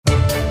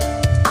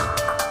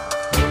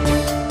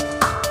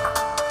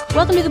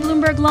Welcome to the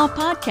Bloomberg Law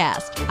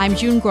Podcast. I'm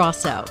June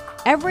Grasso.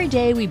 Every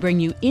day we bring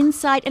you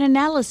insight and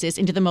analysis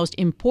into the most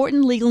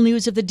important legal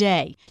news of the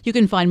day. You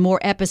can find more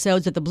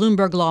episodes of the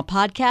Bloomberg Law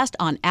Podcast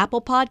on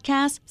Apple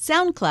Podcasts,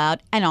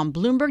 SoundCloud, and on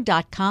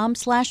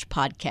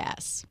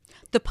Bloomberg.com/podcasts.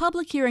 The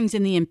public hearings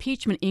in the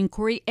impeachment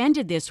inquiry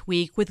ended this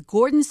week with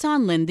Gordon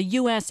Sondland, the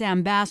U.S.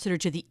 ambassador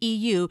to the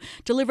EU,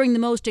 delivering the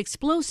most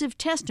explosive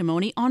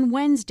testimony on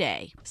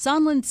Wednesday.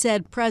 Sondland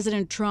said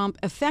President Trump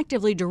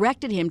effectively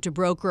directed him to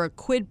broker a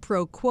quid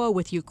pro quo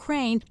with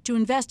Ukraine to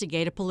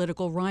investigate a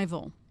political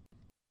rival.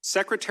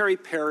 Secretary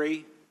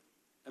Perry,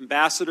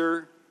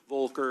 Ambassador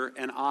Volker,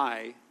 and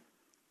I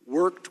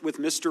worked with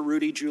Mr.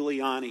 Rudy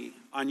Giuliani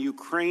on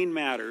Ukraine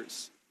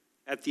matters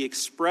at the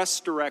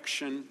express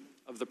direction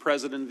of the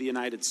President of the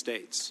United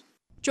States.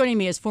 Joining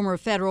me is former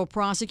federal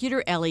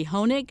prosecutor Elie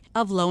Honig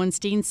of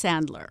Lowenstein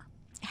Sandler.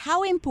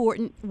 How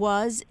important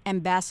was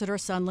Ambassador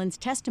Sondland's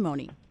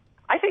testimony?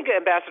 I think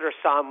Ambassador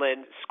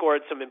Sondland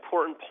scored some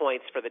important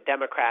points for the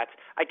Democrats.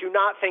 I do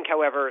not think,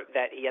 however,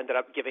 that he ended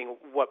up giving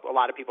what a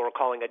lot of people are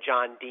calling a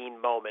John Dean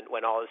moment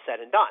when all is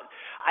said and done.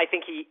 I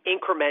think he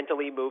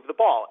incrementally moved the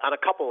ball on a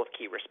couple of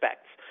key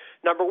respects.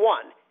 Number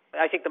one,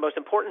 I think the most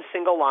important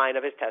single line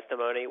of his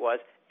testimony was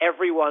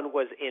everyone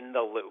was in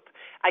the loop.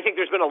 I think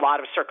there's been a lot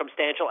of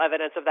circumstantial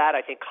evidence of that.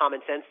 I think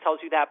common sense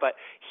tells you that, but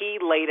he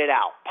laid it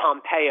out.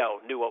 Pompeo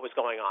knew what was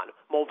going on.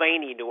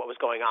 Mulvaney knew what was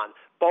going on.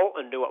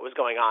 Bolton knew what was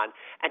going on.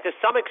 And to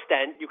some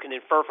extent, you can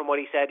infer from what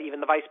he said,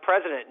 even the vice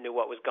president knew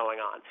what was going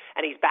on.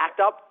 And he's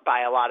backed up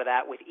by a lot of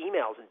that with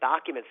emails and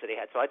documents that he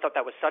had. So I thought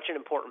that was such an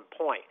important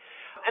point.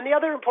 And the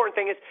other important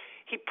thing is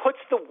he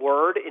puts the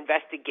word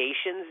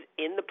investigations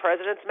in the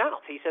president's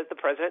mouth. He says the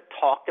president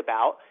talked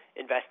about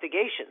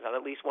investigations on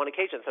at least one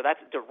occasion. So that's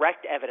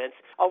direct evidence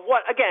of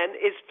what, again,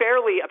 is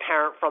fairly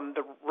apparent from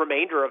the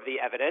remainder of the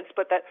evidence,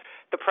 but that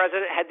the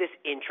president had this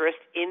interest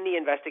in the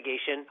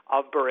investigation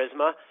of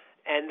Burisma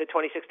and the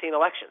 2016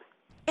 election.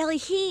 Elie,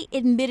 he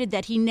admitted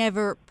that he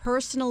never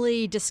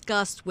personally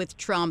discussed with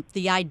Trump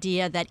the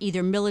idea that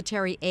either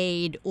military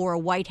aid or a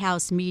White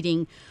House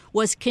meeting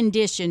was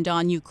conditioned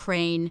on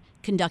Ukraine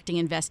conducting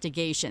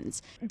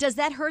investigations. Does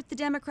that hurt the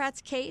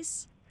Democrats'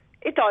 case?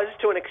 It does,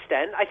 to an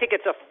extent. I think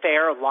it's a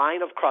fair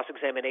line of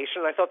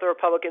cross-examination. I thought the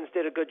Republicans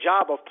did a good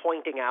job of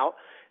pointing out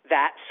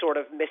that sort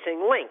of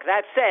missing link.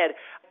 That said,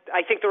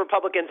 I think the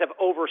Republicans have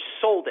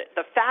oversold it.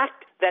 The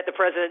fact that the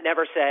president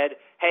never said,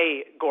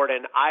 hey,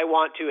 Gordon, I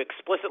want to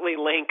explicitly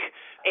link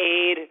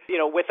aid,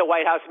 with the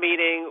White House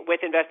meeting,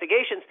 with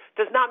investigations,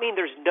 does not mean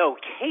there's no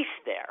case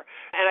there.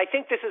 And I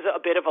think this is a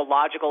bit of a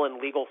logical and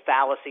legal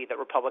fallacy that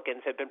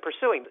Republicans have been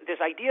pursuing. This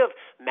idea of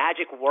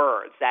magic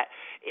words, that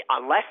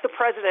unless the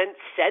president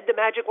said the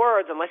magic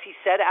words, unless he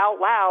said out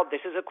loud,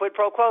 this is a quid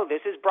pro quo,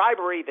 this is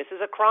bribery, this is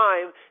a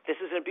crime, this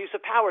is an abuse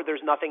of power,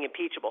 there's nothing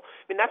impeachable.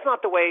 I mean, that's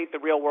not the way the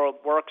real world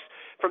works.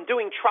 From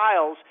doing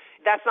trials,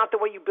 that's not the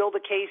way you build a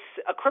case,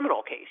 a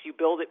criminal case. You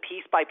build it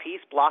piece by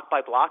piece, block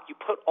by block. You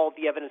put all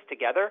the evidence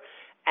together,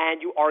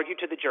 and you argue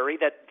to the jury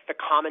that the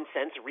common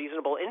sense,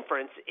 reasonable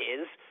inference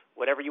is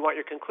whatever you want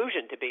your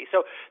conclusion to be.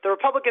 So the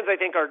Republicans, I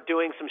think, are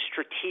doing some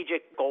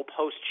strategic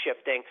goalpost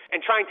shifting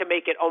and trying to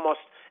make it almost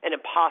an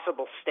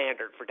impossible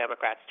standard for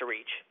Democrats to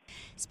reach.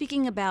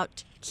 Speaking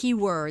about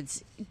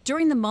keywords,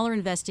 during the Mueller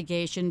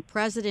investigation,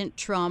 President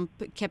Trump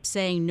kept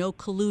saying no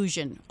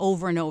collusion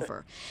over and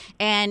over.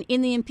 And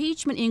in the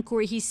impeachment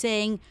inquiry, he's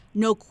saying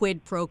no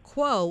quid pro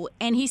quo.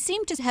 And he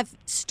seemed to have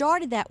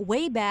started that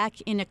way back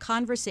in a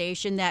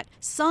conversation that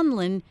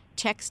Sondland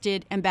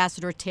texted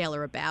Ambassador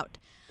Taylor about.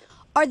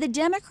 Are the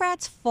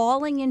Democrats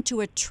falling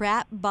into a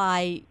trap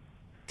by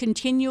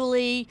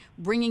continually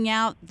bringing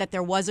out that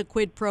there was a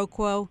quid pro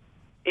quo?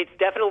 It's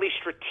definitely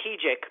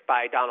strategic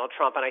by Donald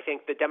Trump, and I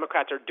think the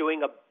Democrats are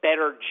doing a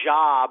better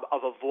job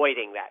of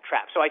avoiding that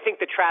trap. So I think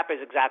the trap is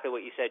exactly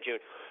what you said, June,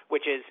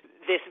 which is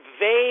this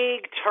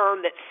vague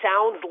term that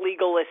sounds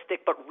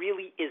legalistic but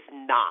really is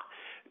not.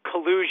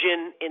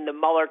 Collusion in the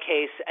Mueller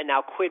case and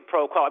now quid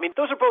pro quo. I mean,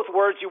 those are both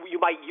words you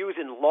might use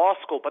in law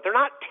school, but they're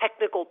not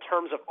technical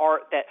terms of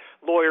art that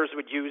lawyers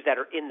would use that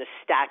are in the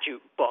statute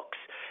books.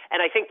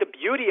 And I think the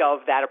beauty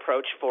of that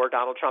approach for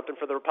Donald Trump and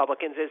for the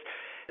Republicans is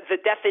the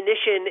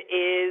definition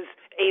is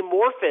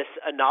amorphous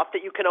enough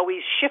that you can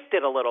always shift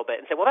it a little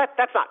bit and say, well,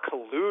 that's not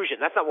collusion.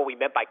 That's not what we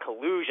meant by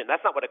collusion.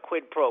 That's not what a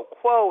quid pro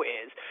quo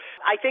is.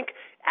 I think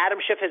Adam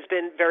Schiff has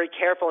been very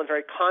careful and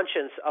very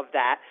conscious of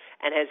that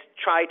and has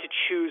tried to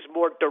choose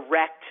more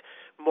direct,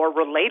 more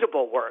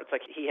relatable words.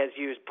 Like he has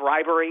used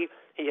bribery,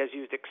 he has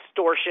used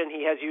extortion,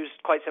 he has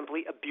used, quite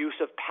simply, abuse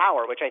of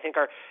power, which I think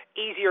are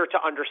easier to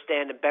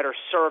understand and better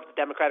serve the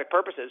Democratic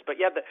purposes. But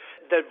yeah,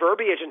 the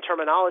verbiage and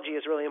terminology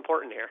is really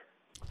important here.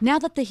 Now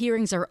that the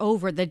hearings are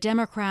over, the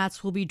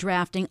Democrats will be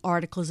drafting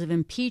articles of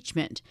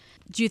impeachment.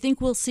 Do you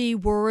think we'll see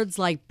words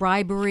like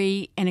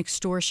bribery and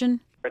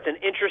extortion? It's an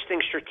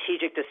interesting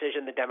strategic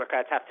decision the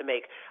Democrats have to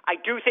make.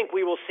 I do think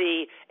we will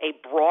see a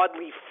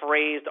broadly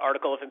phrased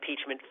article of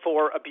impeachment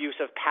for abuse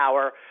of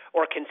power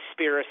or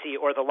conspiracy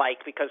or the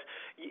like, because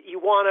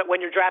you want to, when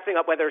you're drafting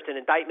up whether it's an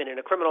indictment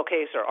in a criminal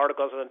case or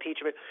articles of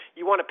impeachment,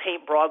 you want to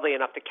paint broadly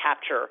enough to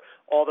capture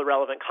all the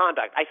relevant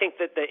conduct. I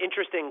think that the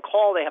interesting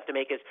call they have to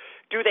make is,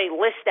 do they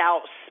list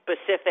out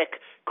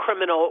specific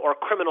criminal or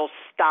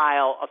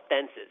criminal-style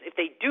offenses? If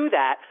they do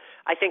that,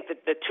 I think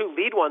that the two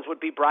lead ones would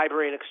be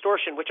bribery and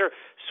extortion, which are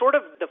sort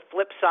of the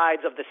flip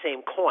sides of the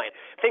same coin.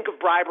 Think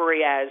of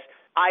bribery as,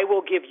 I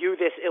will give you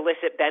this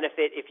illicit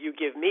benefit if you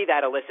give me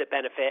that illicit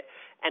benefit,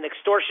 and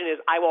extortion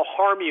is, I will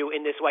harm you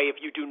in this way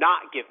if you do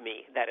not give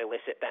me that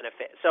illicit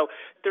benefit. So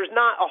there's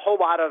not a whole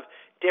lot of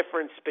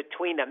difference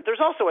between them.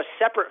 There's also a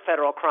separate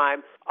federal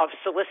crime of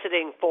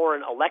soliciting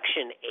foreign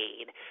election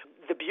aid.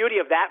 The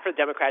beauty of that for the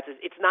Democrats is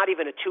it's not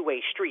even a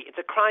two-way street. It's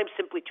a crime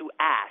simply to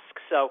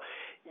ask. So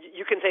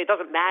you can say it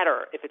doesn't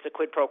matter if it's a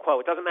quid pro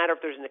quo. It doesn't matter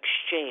if there's an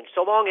exchange.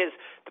 So long as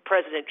the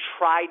president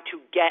tried to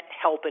get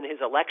help in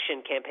his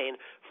election campaign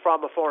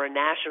from a foreign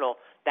national,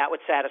 that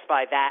would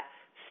satisfy that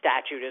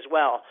statute as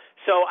well.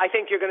 So I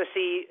think you're going to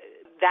see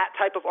that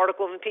type of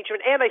article of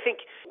impeachment. And I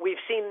think we've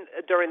seen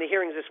during the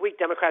hearings this week,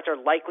 Democrats are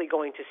likely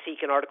going to seek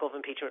an article of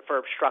impeachment for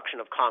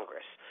obstruction of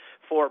Congress,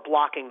 for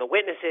blocking the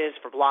witnesses,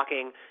 for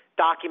blocking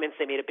documents.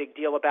 They made a big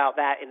deal about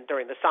that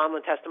during the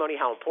Sondland testimony,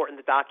 how important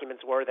the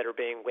documents were that are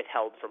being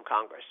withheld from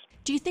Congress.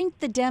 Do you think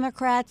the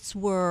Democrats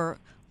were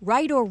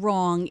right or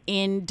wrong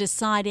in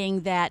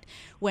deciding that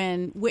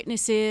when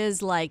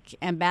witnesses like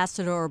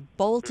Ambassador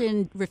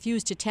Bolton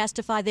refused to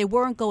testify, they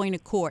weren't going to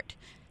court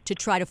to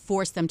try to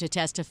force them to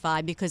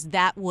testify because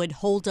that would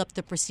hold up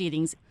the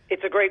proceedings?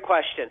 It's a great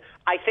question.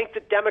 I think the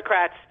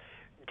Democrats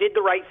did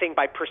the right thing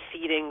by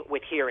proceeding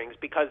with hearings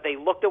because they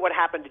looked at what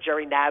happened to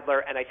Jerry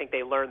Nadler, and I think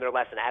they learned their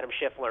lesson. Adam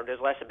Schiff learned his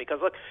lesson because,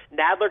 look,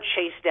 Nadler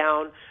chased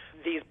down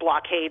these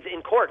blockades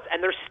in courts,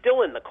 and they're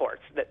still in the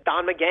courts. The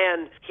Don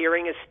McGahn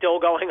hearing is still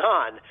going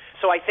on.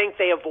 So I think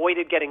they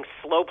avoided getting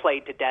slow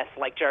played to death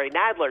like Jerry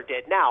Nadler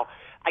did. Now,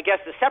 I guess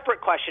the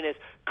separate question is,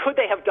 could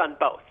they have done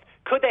both?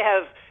 Could they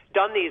have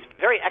done these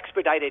very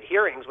expedited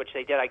hearings, which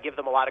they did, I give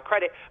them a lot of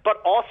credit,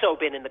 but also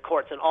been in the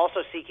courts and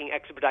also seeking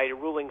expedited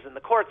rulings in the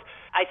courts?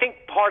 I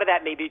think part of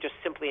that may be just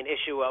simply an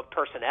issue of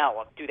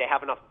personnel. Do they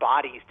have enough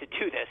bodies to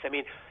do this? I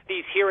mean,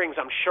 these hearings,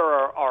 I'm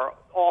sure, are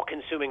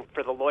all-consuming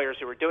for the lawyers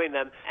who are doing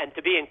them, and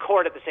to be in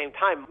court at the same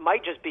time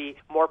might just be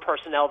more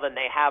personnel than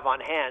they have on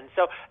hand.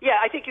 So,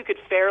 yeah, I think you could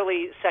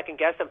fairly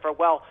second-guess them for,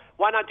 well,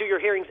 why not do your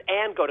hearings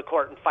and go to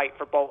court and fight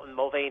for Bolton,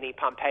 Mulvaney,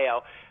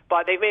 Pompeo?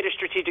 But they've made a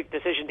strategic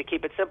decision to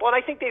keep it simple, and I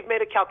think they've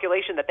made a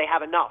calculation that they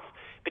have enough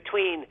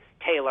between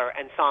Taylor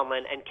and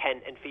Sondland and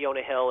Kent and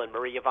Fiona Hill and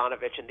Marie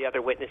Yovanovitch and the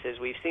other witnesses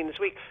we've seen this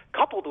week,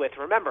 coupled with,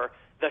 remember,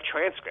 the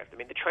transcript. I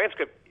mean, the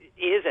transcript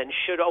is and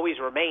should always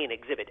remain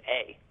Exhibit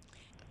A.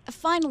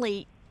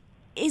 Finally,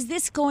 is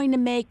this going to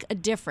make a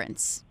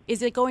difference?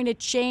 Is it going to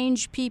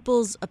change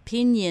people's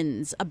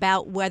opinions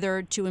about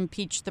whether to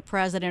impeach the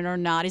president or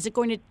not? Is it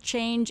going to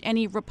change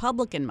any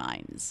Republican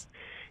minds?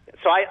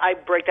 So I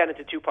break that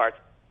into two parts.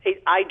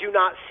 I do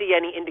not see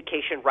any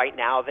indication right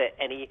now that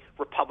any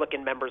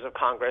Republican members of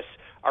Congress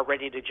are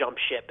ready to jump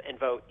ship and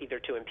vote either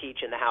to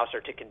impeach in the House or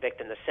to convict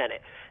in the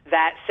Senate.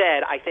 That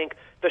said, I think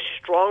the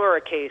stronger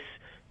a case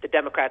the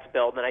Democrats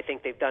build, and I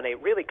think they've done a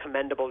really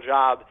commendable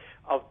job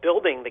of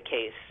building the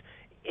case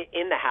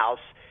in the House,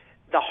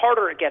 the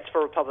harder it gets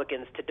for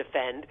Republicans to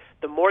defend,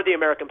 the more the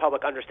American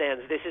public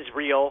understands this is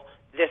real,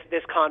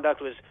 this conduct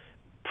was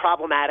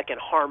problematic and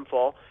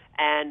harmful,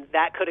 and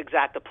that could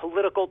exact a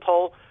political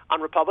toll on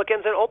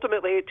Republicans. And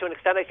ultimately, to an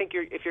extent, I think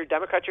if you're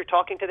Democrats, you're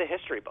talking to the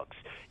history books.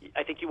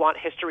 I think you want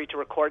history to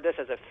record this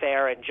as a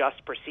fair and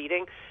just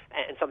proceeding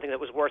and something that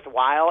was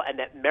worthwhile and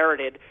that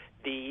merited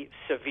the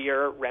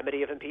severe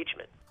remedy of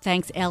impeachment.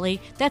 Thanks,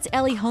 Elie. That's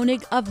Elie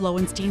Honig of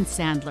Lowenstein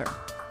Sandler.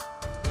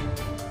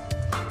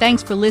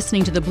 Thanks for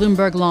listening to the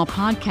Bloomberg Law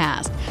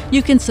Podcast.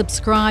 You can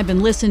subscribe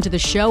and listen to the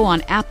show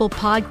on Apple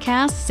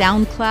Podcasts,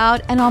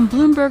 SoundCloud, and on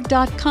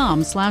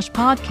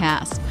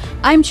Bloomberg.com/podcast.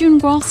 I'm June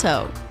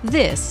Grasso.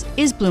 This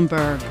is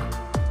Bloomberg.